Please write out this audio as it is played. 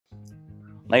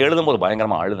நான் எழுதும்போது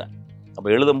பயங்கரமாக அழுதேன். அப்போ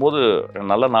எழுதும்போது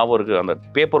நல்ல ஞாபகம் இருக்குது, அந்த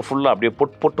பேப்பர் ஃபுல்லாக அப்படியே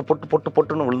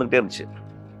பொட்டுன்னு விழுந்துக்கிட்டே இருந்துச்சு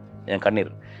என்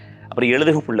கண்ணீர். அப்புறம்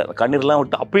எழுதவே ஃபுல்லாக அந்த கண்ணீர்லாம்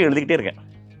விட்டு அப்படியே எழுதிக்கிட்டே இருக்கேன்.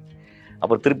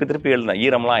 அப்புறம் திருப்பி எழுதினேன்,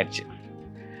 ஈரம்லாம் ஆயிடுச்சு.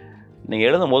 நீங்கள்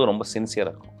எழுதும்போது ரொம்ப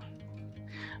சின்சியராக இருக்கும்.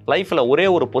 லைஃப்பில் ஒரே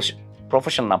ஒரு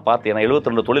ப்ரொஃபஷன் நான் பார்த்தேன், ஏன்னா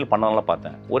 72 தொழில் பண்ணலாம்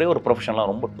பார்த்தேன். ஒரே ஒரு ப்ரொஃபஷன்லாம்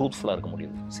ரொம்ப ட்ரூத்ஃபுல்லாக இருக்க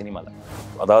முடியுது சினிமாவில்.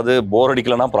 அதாவது போர்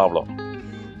அடிக்கலைன்னா ப்ராப்ளம்.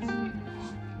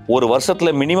 ஒரு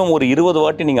வருஷத்தில் மினிமம் ஒரு 20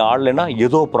 வாட்டி நீங்கள் ஆடலைன்னா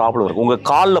ஏதோ ப்ராப்ளம் இருக்குது, உங்கள்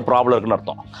காலில் ப்ராப்ளம் இருக்குன்னு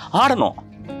அர்த்தம். ஆடணும்,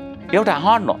 எவ்வளோ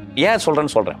ஆடணும். ஏன்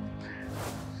சொல்கிறேன்,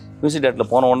 மியூசிக்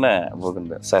டேரக்டரில் போன உடனே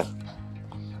சார்,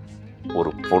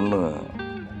 ஒரு பொண்ணு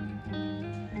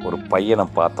ஒரு பையனை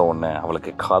பார்த்த உடனே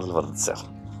அவளுக்கு காதல் வருது சார்,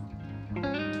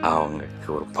 அவங்களுக்கு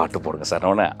ஒரு பாட்டு போடுங்க சார்.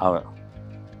 உடனே அவன்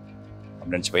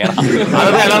நினச்சி பையன்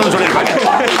அதான் எல்லாரும் சொல்லியிருப்பாங்க.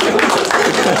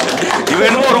 இவன்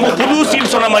என்னமோ ரொம்ப புது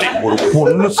சீன் சொன்ன மாதிரி, ஒரு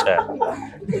பொண்ணு சார்,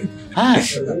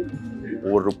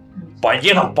 ஒரு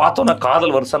பையனை பார்த்தோன்னா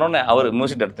காதல் வருஷனோன்னு அவர்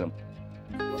மியூசிக் எடுத்து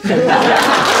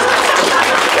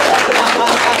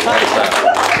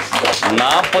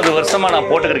 40 வருஷமா நான்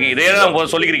போட்டுக்கிறேன், இதே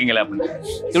தான் சொல்லிக்கிறீங்களே அப்படின்னு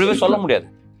இப்படி சொல்ல முடியாது.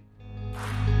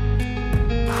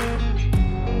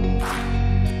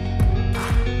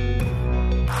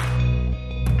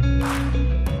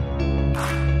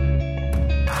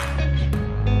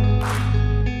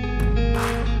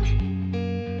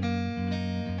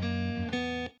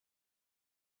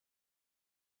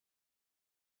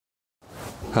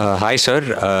 Hi sir.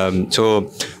 ஸோ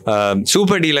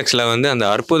சூப்பர் டீலக்ஸில் வந்து அந்த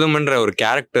அற்புதம்ன்ற ஒரு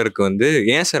கேரக்டருக்கு வந்து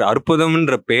ஏன் சார்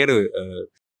அற்புதம்ன்ற பேர்?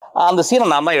 அந்த சீனை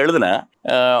நான் தான் எழுதினேன்,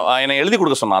 என்னை எழுதி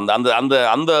கொடுக்க சொன்னேன். அந்த அந்த அந்த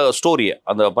அந்த ஸ்டோரியை,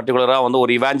 அந்த பர்டிகுலராக வந்து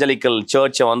ஒரு இவாஞ்சலிக்கல்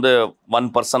சர்ச்சை வந்து one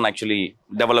person actually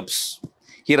develops,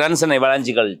 he runs an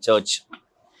evangelical search.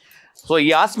 So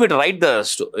he asked me to right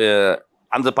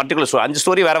அந்த பர்டிகுலர் ஸ்டோரி. 5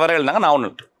 ஸ்டோரி வேறு எழுதினாங்க, நான்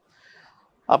ஒன்று.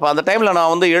 அப்போ அந்த டைமில் நான்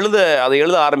வந்து அதை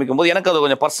எழுத ஆரம்பிக்கும் போது எனக்கு அது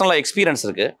கொஞ்சம் பர்சனலாக எக்ஸ்பீரியன்ஸ்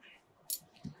இருக்குது.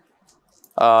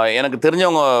 எனக்கு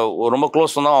தெரிஞ்சவங்க ரொம்ப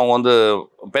க்ளோஸ் தான், அவங்க வந்து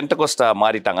பென்டகோஸ்டாக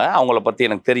மாறிட்டாங்க, அவங்கள பற்றி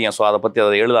எனக்கு தெரியும். ஸோ அதை பற்றி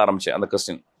அதை எழுத ஆரம்பித்தேன். அந்த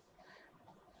கொஸ்டின்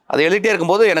அதை எழுதிட்டே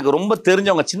இருக்கும்போது எனக்கு ரொம்ப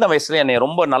தெரிஞ்சவங்க சின்ன வயசுல என்னை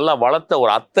ரொம்ப நல்லா வளர்த்த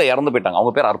ஒரு அத்தை இறந்து போயிட்டாங்க.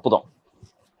 அவங்க பேர் அற்புதம்,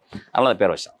 அதனால அந்த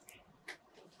பேர் வச்சேன்.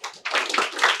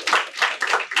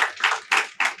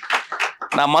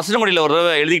 நான் மசினங்குடியில் ஒரு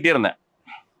தடவை எழுதிக்கிட்டே இருந்தேன்,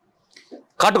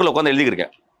 காட்டுக்குள்ளே உட்காந்து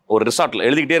எழுதிக்கிருக்கேன். ஒரு ரிசார்ட்டில்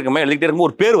எழுதிக்கிட்டே இருக்கும்போது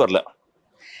ஒரு பேர் வரல.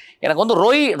 எனக்கு வந்து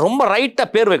ரொம்ப ரைட்டாக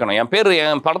பேர் வைக்கணும்.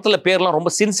 என் படத்தில் பேர்லாம் ரொம்ப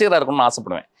சின்சியராக இருக்கணும்னு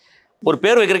ஆசைப்படுவேன். ஒரு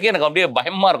பேர் வைக்கிறதுக்கே எனக்கு அப்படியே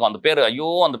பயமாக இருக்கும். அந்த பேர், ஐயோ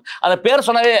அந்த பேர்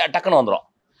சொன்னாவே டக்குன்னு வந்துடும்.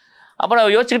 அப்போ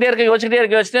நான்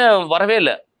யோசிச்சுட்டே வரவே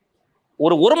இல்லை.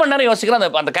 ஒரு மணி நேரம் யோசிக்கிறேன்,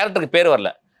 அந்த கேரக்டருக்கு பேர்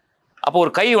வரல. அப்போ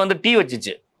ஒரு கை வந்து டீ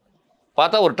வச்சிச்சு,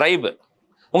 பார்த்தா ஒரு ட்ரைபு.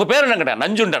 உங்கள் பேர் என்ன கேட்டேன்,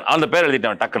 நஞ்சுண்டன். அந்த பேர்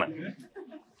எழுதிட்டேன் டக்குன்னு.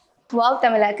 வாவ்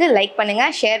தமிழாக்கு லைக் பண்ணுங்க,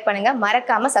 ஷேர் பண்ணுங்க,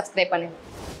 மறக்காம சப்ஸ்கிரைப் பண்ணுங்க.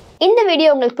 இந்த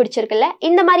வீடியோ உங்களுக்கு பிடிச்சிருக்குல்ல?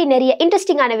 இந்த மாதிரி நிறைய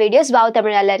இன்ட்ரெஸ்டிங்கான வீடியோஸ் வாவ்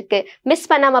தமிழால இருக்கு. மிஸ்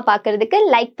பண்ணாம பாக்குறதுக்கு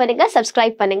லைக் பண்ணுங்க,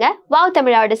 சப்ஸ்கிரைப் பண்ணுங்க. வாவ்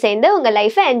தமிழோட சேர்ந்து உங்க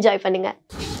லைஃபை என்ஜாய் பண்ணுங்க.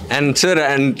 அண்ட் சார்,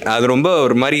 அண்ட் அது ரொம்ப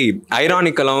ஒரு மாதிரி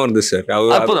ஐரானிக்கலாவும் இருந்தது சார்.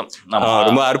 அற்புதம்,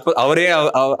 ரொம்ப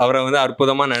அவரை வந்து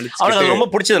அற்புதமா நடிச்சு அவனுக்கு ரொம்ப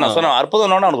பிடிச்சது. நான் சொன்னேன்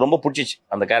அற்புதம், அவனுக்கு ரொம்ப பிடிச்சிச்சு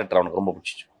அந்த கேரக்டர், அவனுக்கு ரொம்ப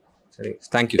பிடிச்சிச்சு. சரி,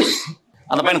 தேங்க்யூ.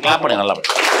 அந்த பையன் கிளாப் பண்ணுங்க நல்லா.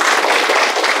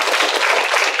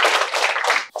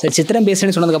 சார், சித்திரம்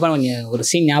பேசுன்னு சொன்னதுக்கப்புறம் கொஞ்சம் ஒரு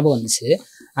சீன் ஞாபகம் வந்துச்சு.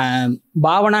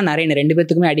 பாவனா நரேன் 2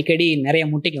 பேர்த்துக்குமே அடிக்கடி நிறைய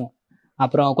முட்டிக்கும்.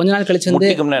 அப்புறம் கொஞ்ச நாள் கழிச்சு வந்து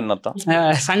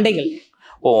சண்டைகள்.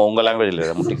 உங்க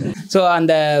லாங்குவேஜ்ல முட்டிக்கும். ஸோ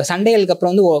அந்த சண்டைகளுக்கு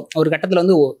அப்புறம் வந்து ஒரு கட்டத்தில்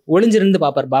வந்து ஒளிஞ்சிருந்து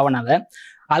பார்ப்பார் பாவனாவை.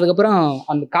 அதுக்கப்புறம்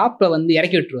அந்த காப்பை வந்து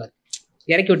இறக்கி விட்டுருவார்.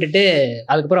 இறக்கி விட்டுட்டு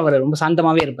அதுக்கப்புறம் அவர் ரொம்ப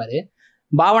சாந்தமாகவே இருப்பார்.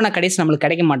 பாவனா கடைசி நம்மளுக்கு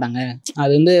கிடைக்க மாட்டாங்க,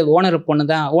 அது வந்து ஓனர்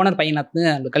பொண்ணு தான், ஓனர் பையனாத்து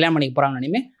அந்த கல்யாணம் பண்ணிக்க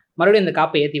போகிறாங்கன்னு மறுபடியும் அந்த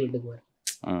காப்பை ஏற்றி விட்டுக்குவார்.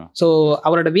 ஸோ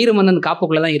அவரோட வீரம் வந்து அந்த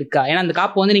காப்புக்குள்ள தான் இருக்கா? ஏன்னா அந்த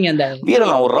காப்பு வந்து நீங்கள் அந்த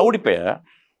வீரம், ஒரு ரவுடி பையன்,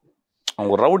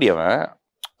 அவன் ஒரு ரவுடி அவன்.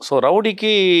 ஸோ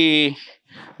ரவுடிக்கு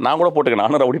நான் கூட போட்டுக்கேன்,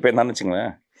 நானும் ரவுடி பையன் தான்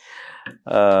வச்சுங்களேன்.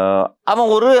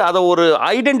 அவன் அதை ஒரு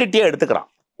ஐடென்டிட்டியாக எடுத்துக்கிறான்.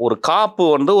 ஒரு காப்பு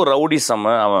வந்து ஒரு ரவுடிசம்.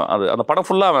 அவன் அந்த படம்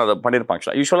ஃபுல்லாக அவன் அதை பண்ணியிருப்பான்.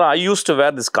 ஆக்சுவலாக யூஸ்வலாக ஐ யூஸ் டு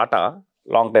வேர் திஸ் காட்டா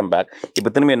லாங் டைம் பேக்.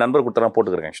 இப்போ திரும்பி என் நண்பர் கொடுத்தா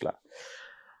போட்டுக்கிறேன் ஆக்சுவலாக.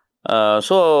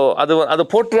 ஸோ அதை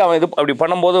போட்டு அவன் அப்படி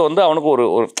பண்ணும்போது வந்து அவனுக்கு ஒரு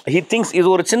ஹி திங்ஸ் இது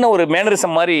ஒரு சின்ன ஒரு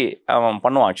மேனரிசம் மாதிரி அவன்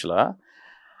பண்ணுவான். ஆக்சுவலாக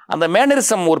அந்த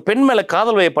மேனரிசம் ஒரு பெண் மேலே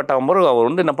காதல் வயப்பட்ட போது அவர்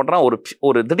வந்து என்ன பண்ணுறான்,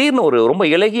 ஒரு திடீர்னு ஒரு ரொம்ப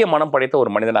இலகிய மனம் படைத்த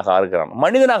ஒரு மனிதனாக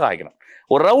ஆகிறான்.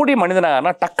 ஒரு ரவுடி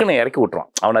மனிதனாகனா டக்குன்னு இறக்கி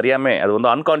விட்டுருவான் அவன் அறியாமல். அது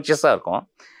வந்து அன்கான்ஷியஸாக இருக்கும்.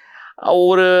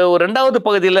 ஒரு 2வது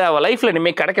பகுதியில் அவள் லைஃப்பில்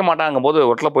இனிமேல் கிடைக்க மாட்டாங்கும் போது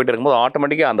ஒட்டில் போயிட்டு இருக்கும்போது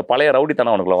ஆட்டோமேட்டிக்காக அந்த பழைய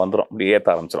ரவுடித்தனம் அவனுக்குள்ள வந்துடும், அப்படி ஏற்ற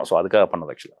ஆரம்பிச்சிடும். ஸோ அதுக்காக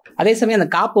பண்ணது ஆக்சுவலாக. அதே சமயம் அந்த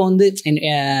காப்பை வந்து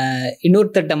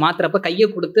இன்னொருத்தட்ட மாத்திரப்ப கையை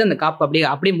கொடுத்து அந்த காப்பை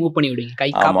அப்படியே மூவ் பண்ணி விடுவீங்க,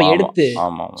 காப்பை எடுத்து.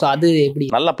 ஆமாம். ஸோ அது எப்படி?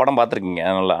 நல்ல படம் பார்த்துருக்கீங்க.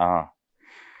 நல்லா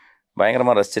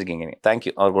பயங்கரமாக ரசிச்சிருக்கீங்க நீ.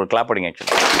 தேங்க்யூ. அவருக்கு ஒரு கிளாப் பண்ணிங்க.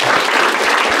 ஆக்சுவலி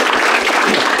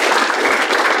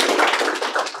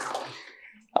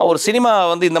ஒரு சினிமா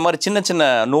வந்து இந்த மாதிரி சின்ன சின்ன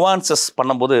நுவான்சஸ்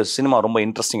பண்ணும்போது சினிமா ரொம்ப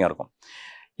இன்ட்ரெஸ்டிங்காக இருக்கும்.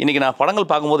 இன்றைக்கி நான் படங்கள்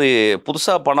பார்க்கும்போது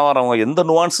புதுசாக படம் வரவங்க எந்த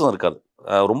நுவான்ஸும் இருக்காது.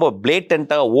 ரொம்ப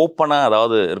பிளேட்டண்ட்டாக ஓப்பனாக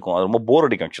அதாவது இருக்கும். அது ரொம்ப போர்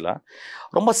அடிக்கும் ஆக்சுவலாக.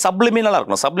 ரொம்ப சப்ளிமினலாக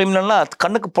இருக்கணும். சப்ளிமினல்னால்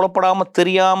கண்ணுக்கு புலப்படாமல்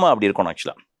தெரியாமல் அப்படி இருக்கணும்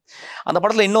ஆக்சுவலாக. அந்த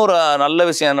படத்தில் இன்னொரு நல்ல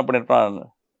விஷயம் என்ன பண்ணியிருப்பான்,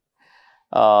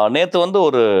 நேற்று வந்து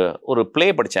ஒரு ப்ளே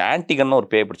படித்தேன். ஆன்டிகன்னு ஒரு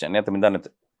ப்ளே படித்தேன் நேற்று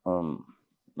நேற்று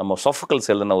நம்ம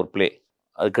சொஃபக்கல்ஸ் எழுதின ஒரு ப்ளே.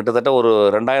 அது கிட்டத்தட்ட ஒரு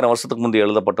 2000 வருஷத்துக்கு முந்தைய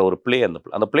எழுதப்பட்ட ஒரு ப்ளே.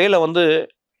 அந்த ப்ளேயில் வந்து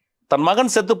தன்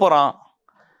மகன் செத்து போகிறான்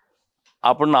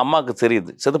அப்படின்னு அம்மாவுக்கு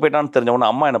தெரியுது. செத்து போயிட்டான்னு தெரிஞ்ச உடனே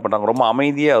அம்மா என்ன பண்ணுறாங்க, ரொம்ப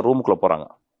அமைதியாக ரூமுக்குள்ளே போகிறாங்க.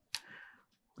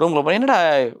 ரூமுக்குள்ளே போய் என்னடா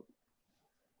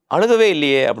அழுகவே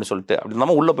இல்லையே அப்படின்னு சொல்லிட்டு அப்படி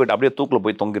நம்ம உள்ளே போயிட்டு அப்படியே தூக்கில்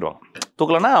போய் தொங்கிடுவாங்க.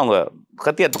 தூக்கலைன்னா அவங்க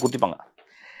கத்தி எடுத்து குத்திப்பாங்க.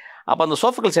 அப்போ அந்த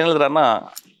சோஃபக்கல்ஸ் என்ன எழுதுறாருன்னா,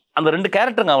 அந்த 2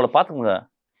 கேரக்டருங்க அவளை பார்த்துக்குங்க,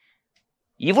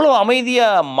 இவ்வளோ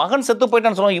அமைதியாக மகன் செத்து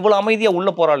போயிட்டான்னு சொல்லுவாங்க, இவ்வளோ அமைதியாக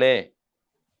உள்ளே போகிறாளே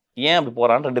ஏன் அப்படி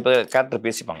போகிறான்னு 2 பேர் கேரக்டர்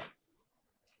பேசிப்பாங்க.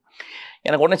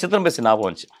 எனக்கு உடனே சித்திரம் பேசி ஞாபகம்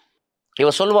வந்துச்சு.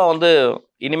 இவன் சொல்லுவான் வந்து,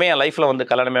 இனிமேல் என் லைஃப்பில் வந்து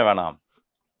கல்யாணமே வேணாம்,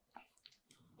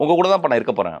 உங்கள் கூட தான் நான்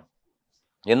இருக்க போகிறேன்,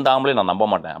 எந்த ஆம்பளையும் நான் நம்ப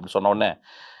மாட்டேன் அப்படி சொன்ன உடனே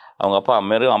அவங்க அப்பா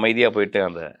அமைதியாக போயிட்டு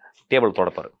அந்த டேபிள்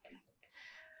தொடப்பார்.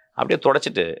 அப்படியே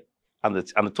தொடச்சிட்டு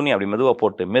அந்த துணி அப்படி மெதுவாக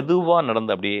போட்டு மெதுவாக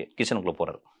நடந்து அப்படியே கிச்சனுக்குள்ளே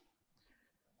போகிறார்.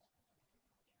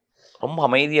 ரொம்ப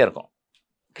அமைதியாக இருக்கும்.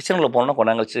 கிச்சனுக்குள்ளே போனோன்னா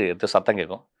கொண்டாங்கழிச்சு எடுத்து சத்தம்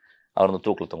கேட்கும். அவர் வந்து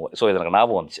தூக்கில் தூங்குவார். ஸோ இது எனக்கு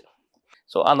ஞாபகம் வந்துச்சு.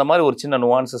 ஸோ அந்த மாதிரி ஒரு சின்ன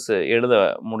நுவான்சஸ் எழுத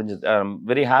முடிஞ்சது.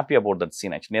 Very happy about that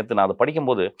scene. Actually நேற்று நான் அதை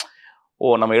படிக்கும்போது,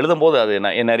 நம்ம எழுதும்போது அது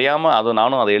என்ன அறியாமல் அது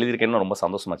நானும் அதை எழுதியிருக்கேன்னு ரொம்ப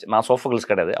சந்தோஷமாச்சு. நான் சோஃபகல்ஸ்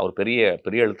கிடையாது, அவர்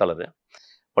பெரிய எழுத்தாளர்.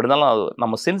 பட் இருந்தாலும் அது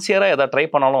நம்ம சின்சியராக எதாவது ட்ரை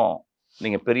பண்ணாலும்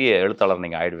நீங்கள் பெரிய எழுத்தாளர்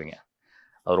நீங்கள் ஆகிடுவீங்க.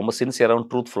 அது ரொம்ப சின்சியராகவும்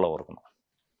ட்ரூத்ஃபுல்லாகவும் இருக்கணும்.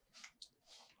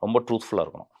 ரொம்ப ட்ரூத்ஃபுல்லாக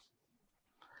இருக்கணும்.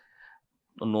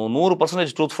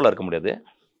 100% ட்ரூத்ஃபுல்லாக இருக்க முடியாது.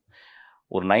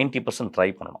 ஒரு 90% ட்ரை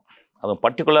பண்ணணும். அதுவும்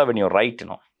பர்டிகுலராக வென் யூ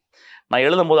ரைட்னும். நான்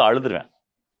எழுதும்போது அழுதுருவேன்.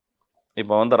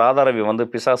 இப்போ வந்து ராதாரவி வந்து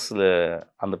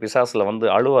அந்த பிசாஸில் வந்து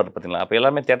அழுவார் பார்த்தீங்களா. அப்போ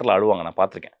எல்லாமே தியேட்டரில் அழுவாங்க, நான்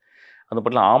பார்த்துருக்கேன். அந்த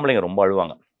படத்தில் ஆம்பளைங்க ரொம்ப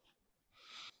அழுவாங்க.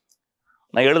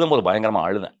 நான் எழுதும்போது பயங்கரமாக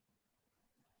அழுதேன்.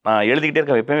 நான் எழுதிக்கிட்டே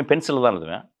இருக்கேன். எப்போயுமே பென்சிலில் தான்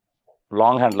எழுதுவேன்,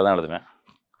 லாங் ஹேண்டில் தான் எழுதுவேன்.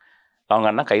 லாங்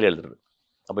ஹேண்ட்னா கையில் எழுதுறது.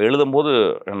 அப்போ எழுதும்போது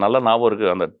நல்ல ஞாபகம்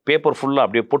இருக்குது. அந்த பேப்பர் ஃபுல்லாக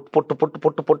அப்படியே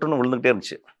பொட்டுன்னு விழுந்துக்கிட்டே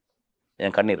இருந்துச்சு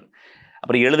என் கண்ணீர்.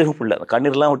 அப்புறம் எழுதவும் இல்லை, அந்த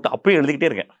கண்ணீர்லாம் விட்டு அப்பயும் எழுதிக்கிட்டே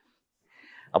இருக்கேன்.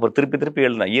 அப்புறம் திருப்பி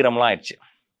எழுதினேன், ஈரம்லாம் ஆயிடுச்சு.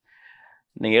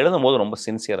 நீங்கள் எழுதும்போது ரொம்ப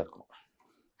சின்சியராக இருக்கும்.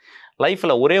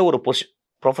 லைஃப்பில் ஒரே ஒரு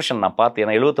ப்ரொஃபஷன் நான் பார்த்தேன்.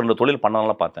 நான் 72 தொழில்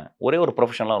பண்ணலாம் பார்த்தேன். ஒரே ஒரு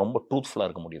ப்ரொஃபஷன்லாம் ரொம்ப ட்ரூத்ஃபுல்லாக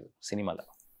இருக்க முடியுது சினிமாவில்.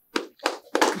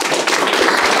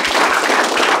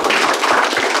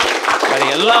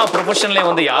 எல்லா ப்ரொஃபஷன்லேயும்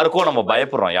வந்து யாருக்கோ நம்ம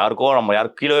பயப்படுறோம், யாருக்கோ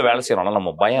கீழே வேலை செய்யறோம், அதனால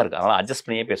நம்ம பயம் இருக்கு, அதனால அட்ஜஸ்ட்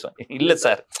பண்ணியே பேசுவோம். இல்லை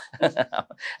சார்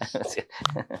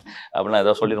அப்படின்னா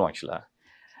ஏதோ சொல்லிடுவோம். ஆக்சுவலாக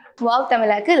வாவ்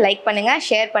தமிழாக்கு லைக் பண்ணுங்க,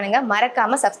 ஷேர் பண்ணுங்க,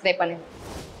 மறக்காம சப்ஸ்கிரைப் பண்ணுங்க.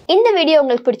 இந்த வீடியோ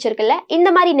உங்களுக்கு பிடிச்சிருக்குல்ல? இந்த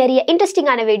மாதிரி நிறைய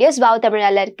இன்ட்ரெஸ்டிங்கான வீடியோஸ் வாவ்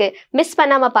தமிழால இருக்கு. மிஸ்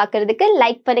பண்ணாம பாக்குறதுக்கு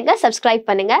லைக் பண்ணுங்க, சப்ஸ்கிரைப்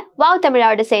பண்ணுங்க. வாவ்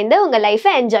தமிழாவோட சேர்ந்து உங்க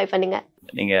லைஃபை என்ஜாய் பண்ணுங்க.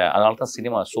 நீங்க அதனால தான்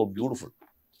சினிமா சோ பியூட்டிஃபுல்.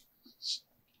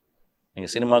 நீங்க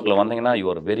சினிமாக்குள்ள வந்தீங்கன்னா யூ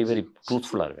ஆர் வெரி வெரி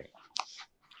ட்ரூத்ஃபுல்லா இருப்பீங்க,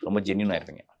 ரொம்ப ஜென்யூனா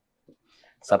இருப்பீங்க,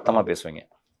 சத்தமா பேசுவீங்க,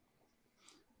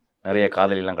 நிறைய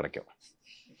காதலிலாம் கிடைக்கும்.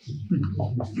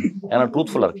 ஏன்னா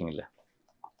ட்ரூத்ஃபுல்லா இருக்கீங்கல்ல,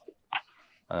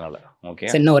 அதனால. ஓகே,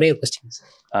 இன்னும் ஒரே ஒரு கொஸ்டின்.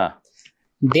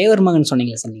 தேவர் மகன்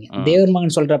சொன்னீங்களா சார்? நீங்கள் தேவர்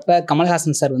மகன் சொல்கிறப்ப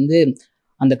கமல்ஹாசன் சார் வந்து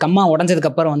அந்த கம்மா உடஞ்சதுக்கு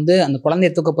அப்புறம் வந்து அந்த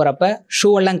குழந்தைய தூக்க போகிறப்ப ஷூ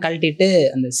எல்லாம் கழட்டிட்டு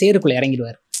அந்த சேருக்குள்ளே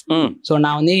இறங்கிடுவார். ஸோ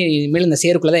நான் வந்து இனிமேல் இந்த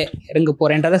சேருக்குள்ளே தான் இறங்க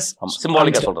போகிறேன்றதை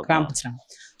காமிச்சிட்டாங்க.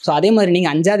 ஸோ அதே மாதிரி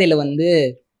நீங்கள் அஞ்சாதையில் வந்து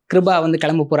கிருபா வந்து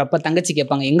கிளம்ப போகிறப்ப தங்கச்சி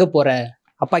கேட்பாங்க, எங்கே போகிற?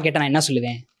 அப்பா கேட்டால் நான் என்ன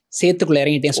சொல்லுவேன்? சேத்துக்குள்ளே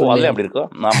இறங்கிட்டேன் சொல்லுவேன். அப்படி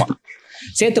இருக்கும். ஆமாம்,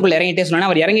 சேத்துக்குள்ள இறங்கிட்டே சொன்னா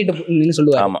அவர் இறங்கிட்டு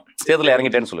சொல்லுவார். ஆமா, சேத்துல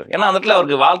இறங்கிட்டேன்னு சொல்லுவார். ஏன்னா அந்த இடத்துல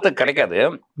அவருக்கு வாழ்த்து கிடைக்காது.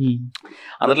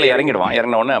 அந்த இடத்துல இறங்கிடுவான்.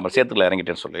 இறங்கின உடனே அப்புறம் சேத்துல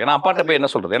இறங்கிட்டேன்னு சொல்லுவேன். ஏன்னா அப்பாட்ட போய்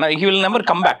என்ன சொல்றது? ஏன்னா he will never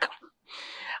come back.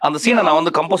 அந்த சீனை நான்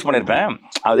வந்து கம்போஸ் பண்ணியிருப்பேன்.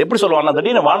 அது எப்படி சொல்லுவான்னா,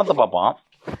 திடீர்னு வானத்தை பார்ப்பான்,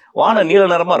 வானம் நீல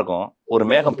நிறமா இருக்கும், ஒரு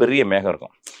மேகம் பெரிய மேகம்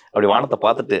இருக்கும். அப்படி வானத்தை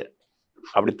பார்த்துட்டு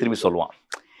அப்படி திரும்பி சொல்லுவான்.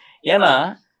 ஏன்னா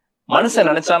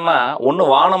மனுஷன் நினைச்சான்னா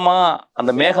ஒண்ணு வானமா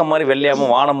அந்த மேகம் மாதிரி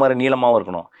வெள்ளையாவும் வானம் மாதிரி நீளமாவும்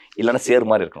இருக்கணும், இல்லைன்னா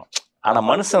சேர் மாதிரி இருக்கணும். ஆனா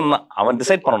மனுஷன் தான் அவன்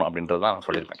டிசைட் பண்ணணும் அப்படின்றது தான் நான்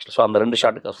சொல்லியிருப்பேன். ஸோ அந்த 2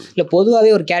 ஷாட்டுக்காக சொல்லி இல்லை,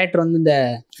 பொதுவாகவே ஒரு கேரக்டர் வந்து இந்த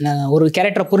ஒரு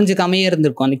கேரக்டரை புரிஞ்சுக்காமே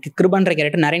இருந்திருக்கும். அந்த கிருபான்ற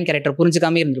கேரக்டர் நிறைய கேரக்டர்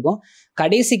புரிஞ்சுக்காமே இருந்திருக்கும்.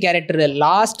 கடைசி கேரக்டர்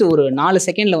லாஸ்ட் ஒரு 4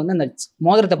 செகண்ட்ல வந்து அந்த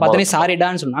மோதிரத்தை பார்த்தோன்னே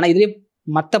சாரிடான்னு சொல்லணும். ஆனால் இதுவே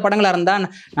மற்ற படங்களாக இருந்தால்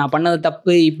நான் பண்ணது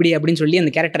தப்பு இப்படி அப்படின்னு சொல்லி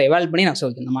அந்த கேரக்டரை எவால்வ் பண்ணி நான்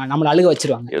சொல்லுவேன், நம்மளை அழுக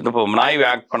வச்சிருவாங்க. இப்போ நாய்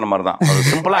ஆக்ட் பண்ண மாதிரி தான்,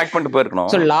 சிம்பிளாக ஆக்ட் பண்ணிட்டு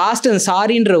போயிருக்கணும். ஸோ லாஸ்ட்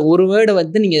சாரின்ற ஒரு வேர்டை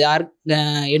வந்து நீங்கள் யார்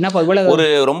என்ன ஒரு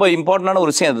ரொம்ப இம்பார்ட்டண்டான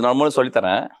ஒரு விஷயம் அது நான்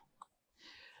சொல்லித்தரேன்.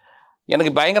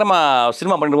 எனக்கு பயங்கரமாக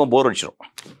சினிமா பண்ணிட்டு போர் அடிச்சிடும்.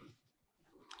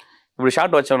 இப்படி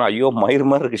ஷாட் வச்சோன்னா ஐயோ மயிர்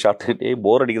மாதிரி இருக்குது ஷாட்டு,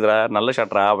 போர் அடிக்குதுடா, நல்ல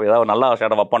ஷாட்ரா, ஏதாவது நல்லா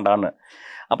ஷாட்டை வைப்பான்டான்னு.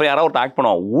 அப்போ யாராவது ஒருத்தர் ஆக்ட்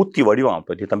பண்ணுவான், ஊற்றி வடிவான்,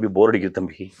 இப்போ தம்பி போர் அடிக்குது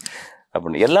தம்பி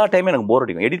அப்படின்னு. எல்லா டைமும் எனக்கு போர்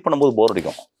அடிக்கும், எடிட் பண்ணும்போது போர்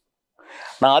அடிக்கும்.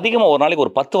 நான் அதிகமாக ஒரு நாளைக்கு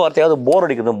ஒரு 10 வார்த்தையாவது போர்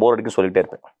அடிக்குதுன்னு சொல்லிகிட்டே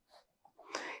இருப்பேன்.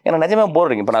 ஏன்னா நிஜமாக போர்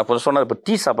அடிக்கும். இப்போ நான் சொன்னேன், இப்போ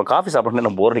டீ காஃபி சாப்பிட்றேன்னு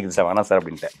நான் போர் அடிக்குது சார் வேணாம் சார்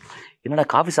அப்படின்ட்டு. என்னடா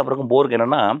காஃபி சாப்பிட்றதுக்கும் போருக்கு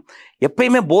என்னென்னா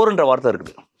எப்பயுமே போருன்ற வார்த்தை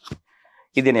இருக்குது.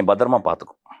 இது என்னை பத்திரமா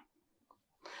பார்த்துக்கும்.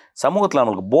 சமூகத்தில்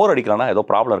அவங்களுக்கு போர் அடிக்கலன்னா ஏதோ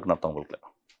ப்ராப்ளம் இருக்குன்னு அர்த்தம். உங்களுக்கு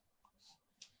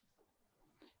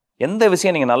எந்த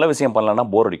விஷயம் நீங்கள் நல்ல விஷயம் பண்ணலன்னா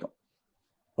போர் அடிக்கும்.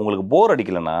 உங்களுக்கு போர்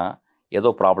அடிக்கலைன்னா ஏதோ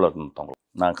ப்ராப்ளம் இருக்குன்னு அர்த்தம்.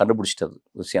 உங்களுக்கு நான் கண்டுபிடிச்சிட்டது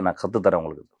விஷயம், நான் கற்றுத்தரேன்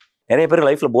உங்களுக்கு. நிறைய பேர்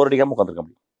லைஃப்பில் போர் அடிக்காமல் உட்காந்துருக்க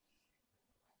முடியும்.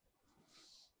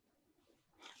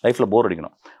 லைஃப்பில் போர்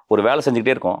அடிக்கணும். ஒரு வேலை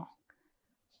செஞ்சுக்கிட்டே இருக்கோம்,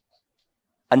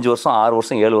 5 வருஷம் 6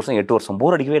 வருஷம் 7 வருஷம் 8 வருஷம்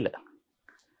போர் அடிக்கவே இல்லை.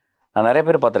 நான் நிறைய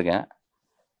பேர் பார்த்துருக்கேன்.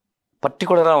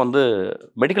 பர்டிகுலராக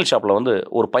மெடிக்கல் ஷாப்பில்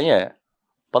ஒரு பையன்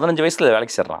 15 வயசில்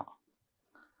வேலைக்கு சேர்றான்,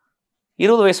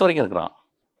 20 வயசு வரைக்கும் இருக்கிறான்,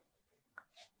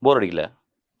 போர் அடிக்கல.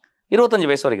 25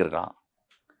 வயசு வரைக்கும் இருக்கான்,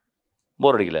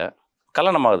 போர் அடிக்கல.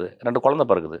 கல்யாணம் ஆகுது, 2 குழந்தை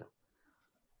பிறகுது,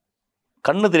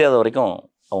 கண்ணு தெரியாத வரைக்கும்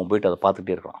அவன் போயிட்டு அதை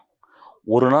பார்த்துக்கிட்டே இருக்கான்.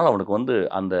 ஒரு நாள் அவனுக்கு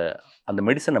அந்த அந்த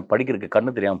மெடிசனை படிக்கிறதுக்கு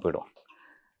கண்ணு தெரியாமல் போயிடும்.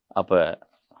 அப்போ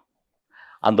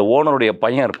அந்த ஓனருடைய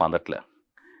பையன் இருப்பான் அந்த இடத்துல,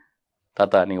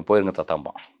 தாத்தா நீங்கள் போயிருங்க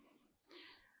தாத்தாம்பான்.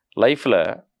 லைஃப்பில்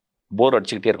போர்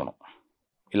அடிச்சுக்கிட்டே இருக்கணும்,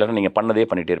 இல்லைன்னா நீங்கள் பண்ணதே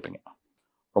பண்ணிகிட்டே இருப்பீங்க.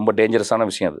 ரொம்ப டேஞ்சரஸான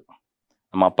விஷயம் அது.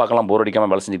 நம்ம அப்பாக்கெல்லாம் போர்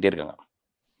அடிக்காமல் வேலை செஞ்சுக்கிட்டே இருக்காங்க.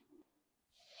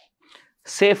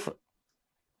 சேஃப்,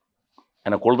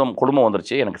 எனக்கு குடும்பம்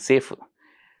வந்துருச்சு, எனக்கு safe.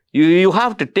 You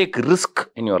have to take risk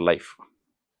in your life.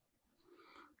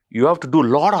 You have to do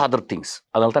lot of other things.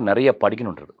 அதனால தான் நிறைய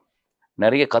படிக்கணுன்றது,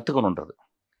 நிறைய கற்றுக்கணுன்றது.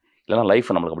 இல்லைன்னா லைஃப்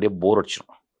நம்மளுக்கு அப்படியே போர்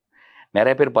அடிச்சிடும்.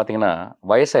 நிறைய பேர் பார்த்தீங்கன்னா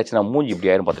வயசாகிடுச்சுன்னா மூஞ்சி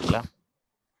இப்படி ஆயிரும், பார்த்துங்களா,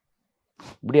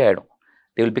 இப்படி ஆகிடும்.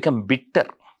 they will become bitter,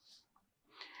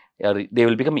 they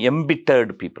will become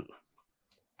embittered people.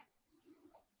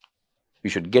 You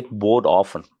should get bored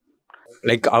often.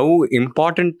 Like how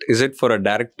important is it for a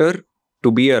director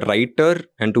to be a writer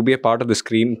and to be a part of the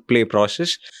screenplay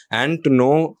process and to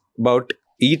know about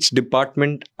each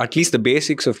department, at least the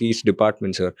basics of each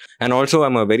department, sir? And also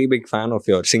I'm a very big fan of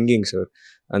your singing, sir.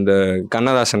 அந்த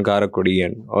கண்ணதாசன் காரக்குடி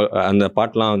அந்த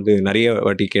பாட்டெலாம் நிறைய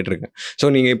வாட்டி கேட்டிருக்கேன். So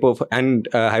நீங்கள் இப்போ and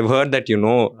I've heard that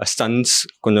stunts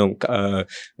கொஞ்சம்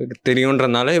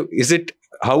தெரியுன்றதுனால is it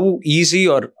how easy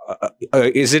R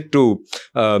is it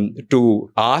to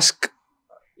ask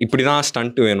இப்படி தான்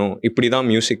ஸ்டண்ட் வேணும், இப்படி தான்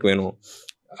மியூசிக் வேணும்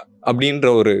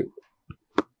அப்படின்ற ஒரு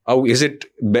ஹவு இஸ் இட்,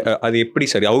 அது எப்படி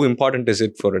சரி, how important is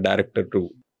it for a director to?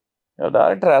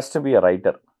 Director has to be a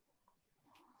writer.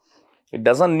 It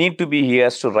doesn't need to be he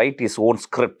has to write his own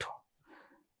script,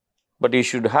 but he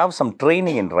should have some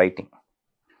training in writing.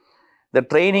 The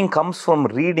training comes from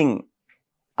reading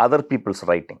other people's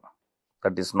writing,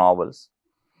 that is novels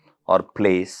or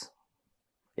plays,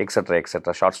 etc.,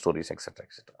 etc., short stories, etc.,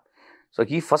 etc. So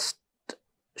he first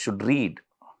should read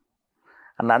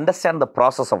and understand the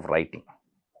process of writing.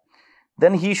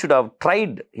 Then he should have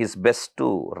tried his best to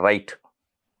write.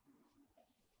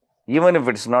 Even if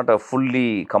it's not a fully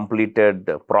completed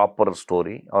proper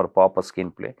story or proper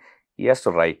screenplay, he has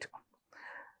to write.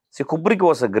 See, Kubrick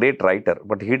was a great writer,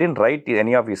 but he didn't write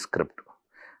any of his script.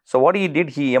 So what he did,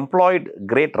 he employed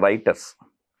great writers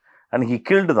and he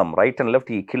killed them, right and left,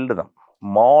 he killed them,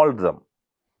 mauled them.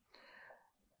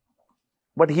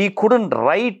 But he couldn't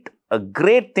write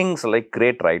great things like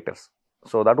great writers.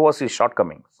 So that was his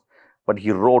shortcomings. But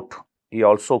he wrote, he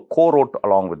also co-wrote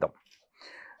along with them.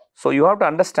 So you have to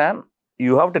understand,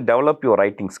 you have to develop your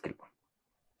writing skill.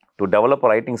 To develop a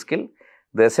writing skill,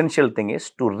 the essential thing is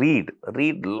to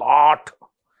read lot.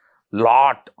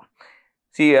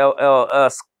 See, a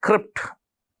script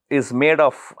is made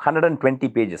of 120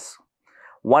 pages.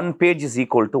 1 page is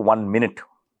equal to 1 minute.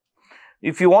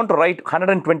 If you want to write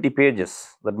 120 pages,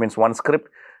 that means one script,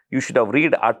 you should have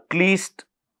read at least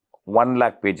 1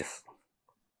 lakh pages.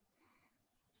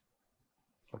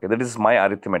 Okay, that is my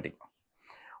arithmetic.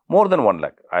 More than 1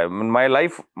 lakh.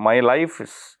 My life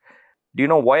is, do you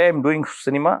know why I'm doing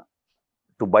cinema?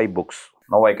 To buy books.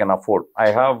 Now I can afford. I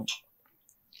have,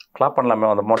 clap on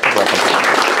the motor clap.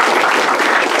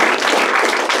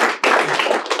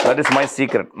 That is my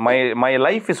secret. My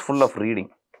life is full of reading.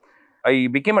 I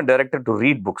became a director to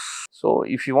read books. So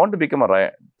if you want to become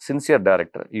a sincere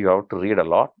director, you have to read a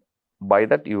lot. By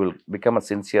that, you will become a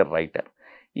sincere writer.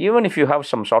 Even if you have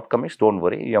some shortcomings, don't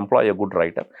worry, you employ a good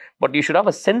writer. But you should have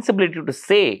a sensibility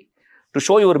to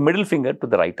show your middle finger to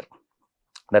the writer.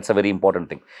 That's a very important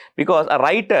thing. Because a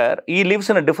writer, he lives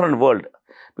in a different world.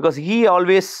 Because he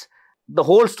always the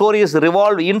whole story is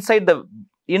revolved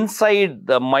inside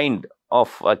the mind of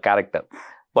a character.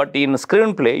 But in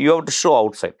screenplay, you have to show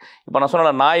outside. இப்போ நான்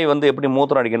சொன்ன நாய் வந்து எப்படி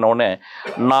மூத்திரம் அடிக்கணுன்னே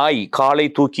நாய் காலை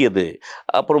தூக்கியது,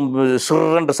 அப்புறம்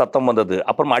சிறுன்ற சத்தம் வந்தது,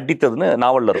 அப்புறம் அடித்ததுன்னு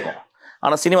நாவலில் இருக்கும்.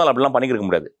 ஆனால் சினிமாவில் அப்படிலாம் பண்ணிக்கிருக்க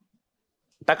முடியாது.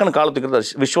 டக்குன்னு காலை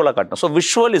தூக்கிறது விஷுவலாக காட்டணும். So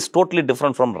visual is totally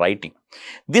different from writing.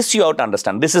 This you have to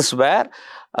understand. This is where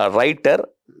writer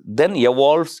then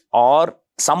evolves or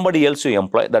somebody else you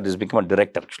employ, that is become a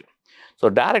director actually. So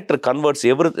director converts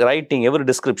every writing, every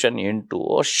description into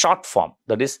a short form,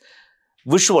 that is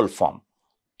visual form.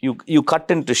 You cut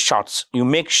into shots, you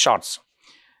make shots.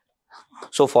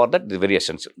 So for that is very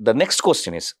essential. The next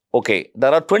question is, okay,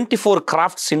 there are 24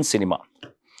 crafts in cinema.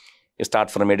 You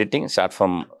start from editing, start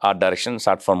from art direction,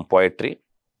 start from poetry.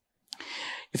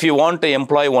 If you want to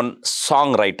employ one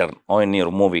songwriter in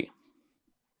your movie,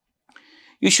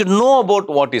 you should know about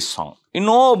what is song. You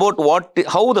know about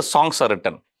how the songs are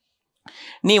written.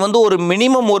 நீ வந்து ஒரு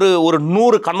minimum ஒரு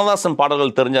 100 கண்ணதாசன்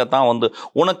பாடல்கள் தெரிஞ்சா தான் வந்து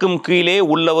உனக்கும் கீழே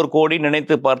உள்ளவர் கோடி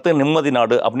நினைத்து பார்த்து நிம்மதி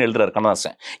நாடு அப்படின்னு எழுதுறாரு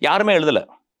கண்ணதாசன். யாருமே எழுதலை.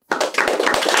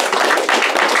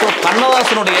 ஸோ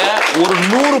கண்ணதாசனுடைய ஒரு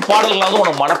 100 பாடல்களாவது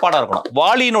உனக்கு மனப்பாடம் இருக்கணும்.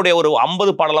 வாலியினுடைய ஒரு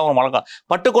 50 பாடலாக உனக்கு மனப்பாடம்.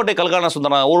 பட்டுக்கோட்டை கல்கான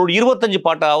சுந்தரம் ஒரு 25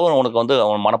 பாட்டாகவும் உனக்கு வந்து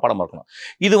அவன் மனப்பாடம் இருக்கணும்.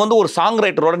 இது வந்து ஒரு சாங்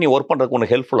ரைட்டரோட நீ ஒர்க் பண்ணுறதுக்கு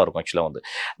உனக்கு ஹெல்ப்ஃபுல்லாக இருக்கும். ஆக்சுவலாக வந்து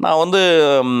நான் வந்து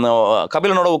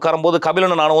கபிலனோட உட்காரும்போது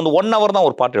கபிலனை நான் வந்து 1 hour தான்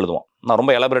ஒரு பாட்டு எழுதுவோம். நான்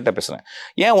ரொம்ப எலாபரேட்டாக பேசுகிறேன்.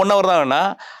 ஏன் 1 hour தான் வேணா,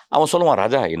 அவன் சொல்லுவான்,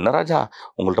 ராஜா என்ன ராஜா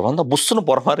உங்கள்கிட்ட வந்தால் புஷ்ஷுன்னு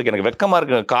போகிற மாதிரி இருக்குது, எனக்கு வெக்கமாக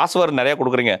இருக்குது, காசு வேறு நிறையா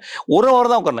கொடுக்குறீங்க, 1 hour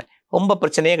தான் உட்காரேன். ரொம்ப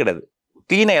பிரச்சனையே கிடையாது.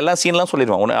 க்ளீனாக எல்லா சீன்லாம்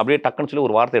சொல்லிடுவான். உன்னை அப்படியே டக்குன்னு சொல்லி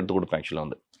ஒரு வார்த்தை எடுத்து கொடுப்பேன். ஆக்சுவலாக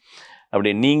வந்து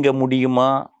அப்படியே நீங்கள் முடியுமா,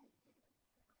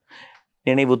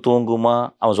 நினைவு தூங்குமா,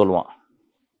 அவன் சொல்லுவான்.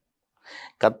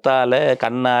 கத்தால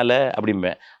கண்ணால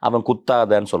அப்படிம்பேன், அவன்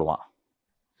குத்தாதன்னு சொல்லுவான்.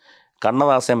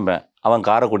 கண்ணதாசன்பேன், அவன்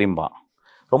காரக்குடிம்பான்.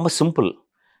 ரொம்ப சிம்பிள்.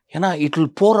 ஏன்னா it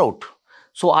will bore out.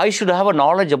 So I should have a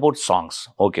knowledge about songs.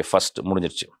 Okay, first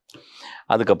முடிஞ்சிருச்சு.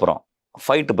 அதுக்கப்புறம்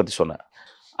ஃபைட்டை பற்றி சொன்னேன்.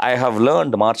 I have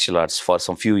learnt martial arts for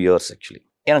some few years actually.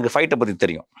 எனக்கு ஃபைட்டை பற்றி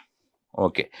தெரியும்.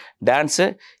 ஓகே, டான்ஸு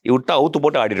விட்டா அவுத்து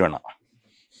போட்டு ஆடிடுவேன்.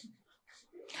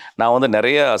 நான் வந்து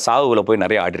நிறைய சாவுகளை போய்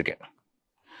நிறைய ஆடிருக்கேன்.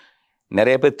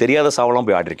 நிறைய பேர் தெரியாத சாவெல்லாம்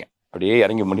போய் ஆடிருக்கேன். அப்படியே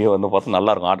இறங்கி முடிய வந்து பார்த்தா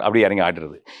நல்லாயிருக்கும், அப்படியே இறங்கி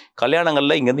ஆடிடுறது.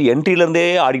 கல்யாணங்களில் இங்கேருந்து என்ட்ரிலேருந்தே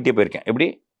ஆடிக்கிட்டே போயிருக்கேன்.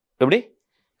 எப்படி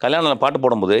கல்யாணம் பாட்டு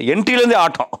போடும்போது என்ட்ரிலேருந்தே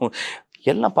ஆட்டம்.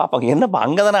 எல்லாம் பார்ப்பாங்க, என்னப்பா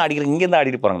அங்கே தானே ஆடிக்கிறேன், இங்கேருந்து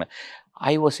ஆடிட்டு போகிறாங்கன்னு.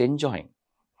 I was enjoying.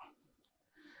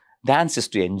 Dance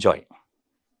is to enjoy.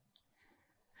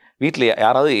 வீட்டில்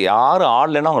யாரும்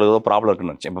ஆடலைன்னா அவங்களுக்கு ஏதோ ப்ராப்ளம்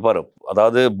இருக்குன்னு நினச்சேன். இப்போ பாரு,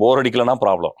 அதாவது போர் அடிக்கலைன்னா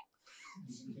ப்ராப்ளம்.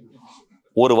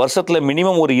 ஒரு வருஷத்தில்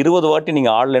மினிமம் ஒரு 20 வாட்டி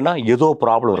நீங்கள் ஆடலைன்னா ஏதோ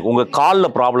ப்ராப்ளம் இருக்குது, உங்கள்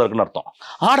காலில் ப்ராப்ளம் இருக்குன்னு அர்த்தம்.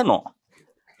 ஆடணும்,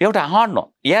 எவ்வளோ ஆடணும்.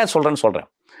 ஏன் சொல்கிறேன்.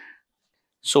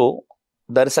 So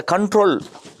there is a control.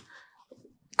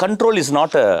 Control is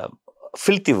not a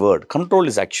filthy word. Control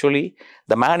is actually,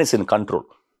 the man is in control.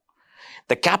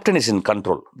 The captain is in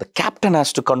control. The captain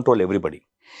has to control everybody.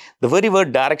 The very word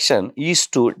direction is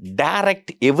to direct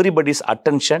everybody's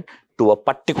attention to a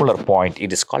particular point.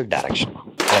 It is called direction.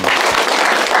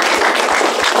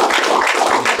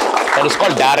 That is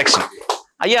called direction.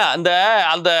 ஐயா, இந்த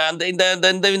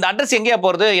address எங்கேயா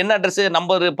போகிறது? என்ன address?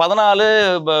 Number 14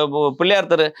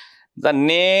 Pillaiyar தெரு.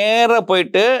 நேராக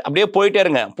போயிட்டு அப்படியே போயிட்டே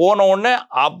இருங்க. போன உடனே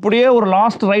அப்படியே ஒரு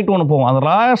லாஸ்ட் ரைட் ஒன்று போகும். அந்த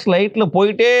லாஸ்ட் லைட்டில்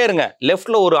போயிட்டே இருங்க.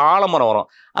 லெஃப்டில் ஒரு ஆலமரம் வரும்.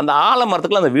 அந்த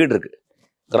ஆலமரத்துக்குள்ள அந்த வீடு இருக்குது.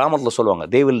 கிராமத்தில் சொல்லுவாங்க,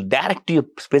 they will direct you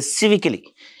specifically.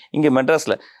 இங்கே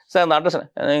மெட்ராஸில் சார் அந்த அட்ரஸ்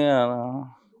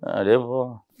அதே போ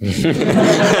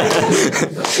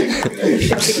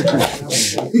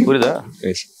புரியுதா?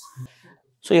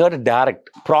 So you have to direct,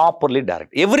 properly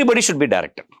direct. Everybody should be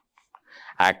directed.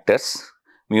 Actors,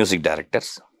 music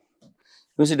directors.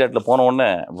 Music டைரக்டரில் போன உடனே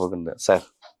சார்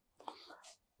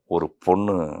ஒரு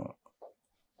பொண்ணு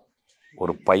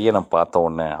ஒரு பையனை பார்த்த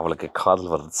உடனே அவளுக்கு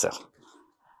காதல் வருது சார்,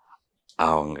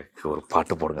 அவங்களுக்கு ஒரு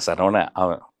பாட்டு போடுங்க சார். உடனே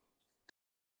அவன்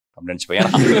அப்படின்னு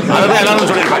நினச்சிப்பேன். அதான் எல்லாரும்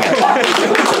சொல்லியிருப்பாங்க.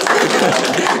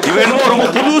 இவன் என்னமோ ரொம்ப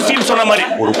புது சீன் சொன்ன மாதிரி.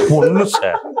 ஒரு பொண்ணு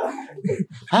சார்,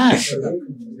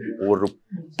 ஒரு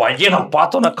பையனை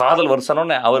பார்த்தோன்னா காதல் வருது சார்.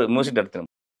 உடனே அவர் மியூசிக் டைரக்டர்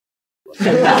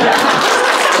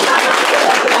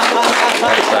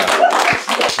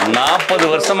 40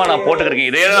 வருஷமா நான் போட்டுக்கிறேன்,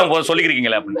 இதே தான்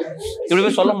சொல்லிக்கிறீங்களே அப்படின்னு. இப்படி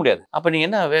போய் சொல்ல முடியாது. அப்ப நீங்க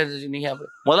என்ன நீங்க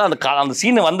முதல்ல அந்த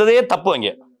சீன் வந்ததே தப்பு.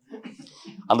 அங்கே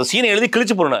அந்த சீனை எழுதி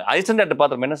கிழிச்சு போடணும். அசிஸ்டன்ட் டேரக்டர்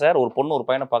பார்த்துருப்போம், என்ன சார் ஒரு பொண்ணு ஒரு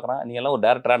பையனை பார்க்குறான், நீங்க எல்லாம் ஒரு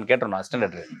டேரக்டரான்னு கேட்டணும் அசிஸ்டன்ட்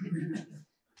டேரக்டர்.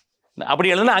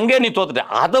 அப்படி எழுதுனா அங்கே நீ தோத்துட்ட.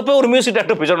 அதை போய் ஒரு மியூசிக்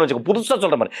டேரக்டர் பிடிச்சோன்னு வச்சுக்கோ. புதுசா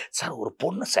சொல்ற மாதிரி, சார் ஒரு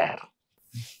பொண்ணு சார்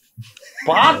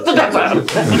பார்த்துட்டேன் சார்,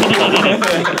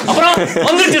 அப்புறம்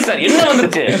வந்துருச்சு சார், என்ன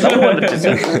வந்துருச்சு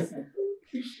சார்.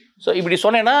 ஸோ இப்படி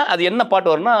சொன்னேன்னா அது என்ன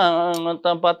பாட்டு வரும்னா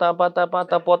பார்த்தா பார்த்தா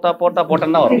பார்த்தா போத்தா போட்டா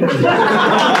போட்டேன்னா வரும்.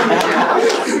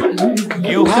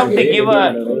 You have to give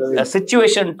a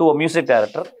situation to a music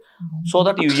director so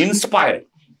that you inspire.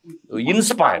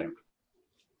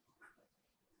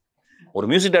 ஒரு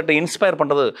மியூசிக் டைரக்டர் இன்ஸ்பயர்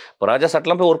பண்ணுறது, இப்போ ராஜா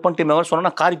சாட்லாம் போய் ஒர்க் பண்ணிட்டு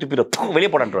சொன்னா காரி துப்பிட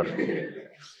வெளியே போடான்றாரு.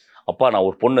 அப்பா நான்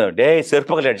ஒரு பொண்ணு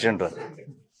செருப்பகலை அடிச்சுன்றாரு.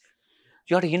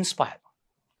 You have to inspire.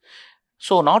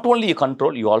 So not only you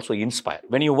control, you also inspire.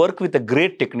 When you work with a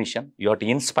great technician, you have to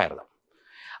inspire them.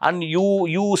 And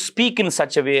you speak in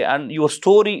such a way, and your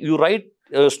story, you write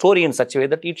a story in such a way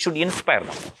that it should inspire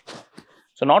them.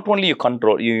 So not only you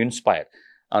control, you inspire,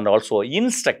 and also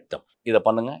instruct them. இதை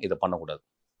பண்ணுங்க, இதை பண்ணக்கூடாது,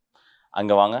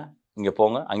 அங்கே வாங்க, இங்கே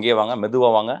போங்க, அங்கேயே வாங்க,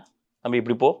 மெதுவாக வாங்க, நம்ம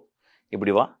இப்படி போ,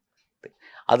 இப்படி வா.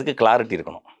 அதுக்கு கிளாரிட்டி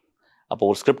இருக்கணும். அப்போ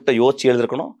ஒரு ஸ்கிரிப்டை யோசிச்சு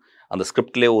எழுதிருக்கணும். அந்த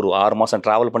ஸ்கிரிப்ட்லேயே ஒரு 6 மாதம்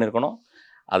ட்ராவல் பண்ணியிருக்கணும்.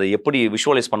 அதை எப்படி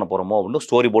விஷுவலைஸ் பண்ண போகிறோமோ அப்படின்னு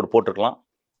ஸ்டோரி போர்டு போட்டிருக்கலாம்.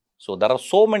 So there are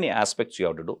so many aspects you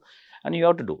have to do, and you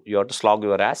have to slog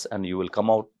your ass and you will come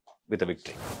out with a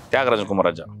victory. Thiagarajan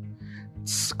Kumararaja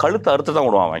கழுத்தை அறுத்து தான்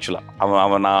விடுவான். ஆக்சுவலாக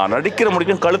அவன் நான் நடிக்கிற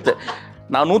முடிக்கும் கழுத்து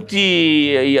நான்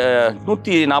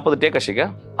 140 டேக் அஷிக்க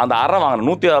அந்த அறை வாங்கினேன்.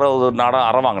 160 நாடாக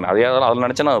அறை வாங்கினேன். அதே அதில்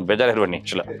நினச்சேன்னா பெஜாரிடுவேன்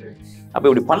ஆக்சுவலாக. அப்போ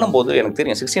இப்படி பண்ணும்போது எனக்கு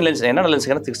தெரியும் 16 லென்ஸ் என்ன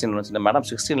லென்ஸுங்கன்னா 16 லென்ஸ். இந்த மேடம்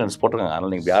 16 லென்ஸ் போட்டிருக்காங்க,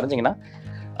 அதனால் நீங்கள் இப்படி அரைஞ்சிங்கன்னா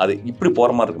அது இப்படி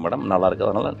போகிற மாதிரி இருக்குது மேடம், நல்லா இருக்குது,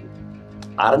 அதனால்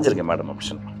அரைஞ்சிருக்கேன் மேடம்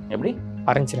அப்படின்னு. எப்படி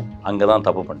அரைஞ்சிருங்க? அங்கே தான்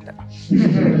தப்பு பண்ணிட்டேன்.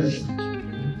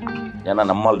 ஏன்னா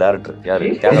நம்மால் டேரக்டர் யார்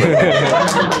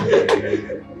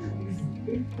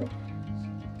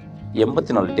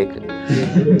 84 டேக்கு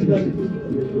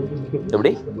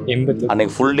எப்படி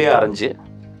அன்னைக்கு ஃபுல் டே அரைஞ்சு,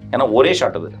 ஏன்னா ஒரே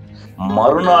ஷாட் அது.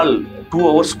 மறுநாள் 2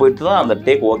 hours போயிட்டு தான் அந்த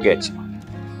டேக் ஓகே ஆச்சு.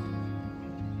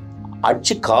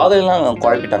 அடிச்சு காதெல்லாம்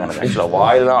குழப்பிட்டாங்க எனக்கு. ஆக்சுவலாக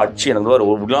வாயெல்லாம் அடிச்சு எனக்கு ஒரு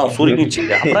சுருக்கிச்சு.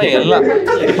 அப்புறம் எல்லாம்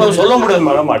இப்போ சொல்ல முடியாது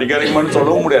மேடம், அடிக்காதீங்கன்னு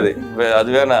சொல்லவும் முடியாது. அது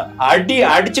வேணா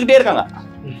அடிச்சுக்கிட்டே இருக்காங்க.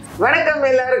 வணக்கம்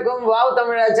எல்லாருக்கும். வாவ்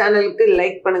தமிழா சேனலுக்கு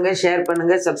லைக் பண்ணுங்க, ஷேர்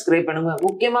பண்ணுங்க, சப்ஸ்கிரைப் பண்ணுங்க.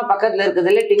 முக்கியமா பக்கத்துல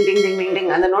இருக்கிறதுல டிங் டிங் டிங் டிங் டிங்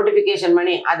அந்த நோட்டிபிகேஷன்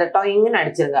பண்ணி அதை டாயிங்னு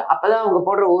அடிச்சிருங்க. அப்பதான் அவங்க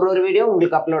போடுற ஒரு வீடியோ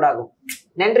உங்களுக்கு அப்லோட் ஆகும்.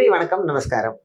 நன்றி, வணக்கம், நமஸ்காரம்.